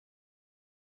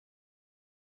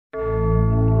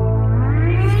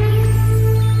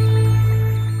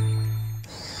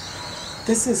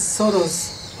This is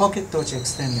Soto's Pocket Torch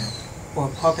Extended, or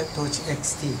Pocket Torch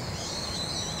XT.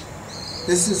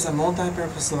 This is a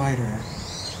multi-purpose lighter,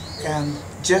 and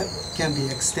jet can be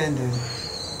extended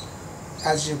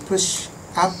as you push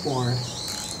upward,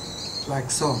 like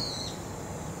so.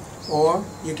 Or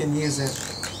you can use it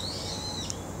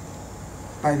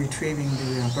by retrieving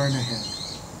the burner head.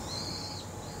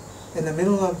 In the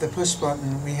middle of the push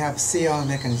button, we have CR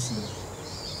mechanism.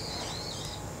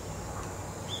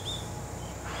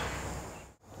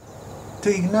 To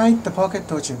ignite the Pocket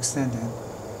Torch Extended,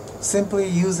 simply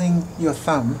using your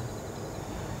thumb,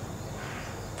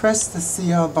 press the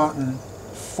CR button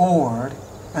forward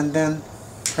and then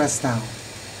press down,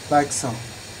 like so.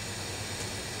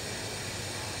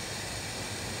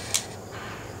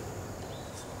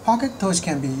 Pocket torch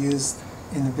can be used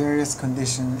in various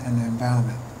conditions and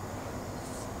environment.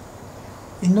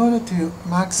 In order to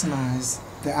maximize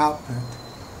the output,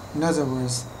 in other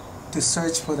words, to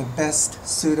search for the best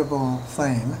suitable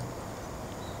flame,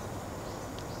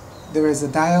 there is a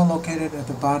dial located at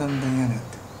the bottom of the unit.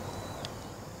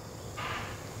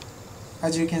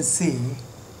 As you can see,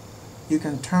 you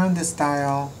can turn this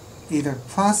dial either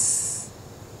plus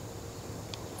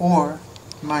or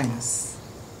minus.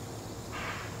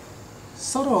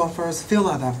 Soto offers fill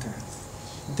adapter.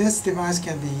 This device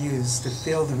can be used to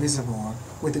fill the reservoir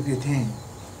with the butane.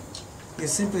 You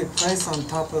simply place on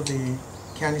top of the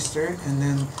canister and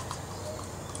then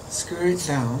screw it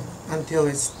down until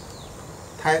it's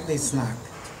tightly snug.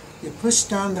 You push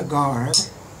down the guard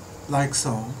like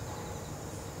so,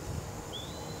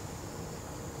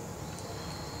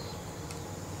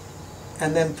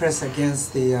 and then press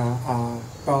against the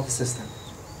valve system.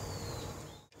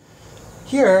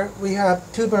 Here we have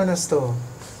 2-burner stove.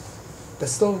 The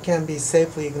stove can be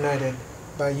safely ignited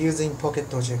by using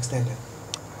Pocket Torch Extended.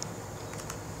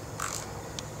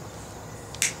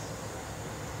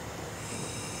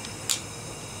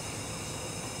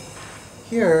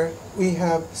 Here we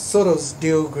have Soto's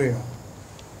Dual Grill.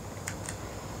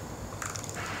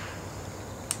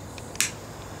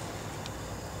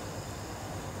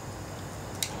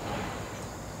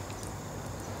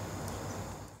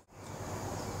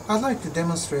 I'd like to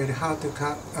demonstrate how to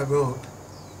cut a rope.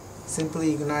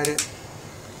 Simply ignite it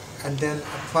and then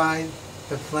apply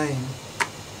the flame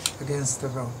against the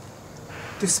rope.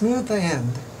 To smooth the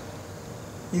end,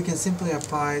 you can simply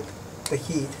apply the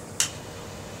heat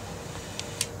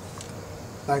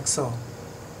like so.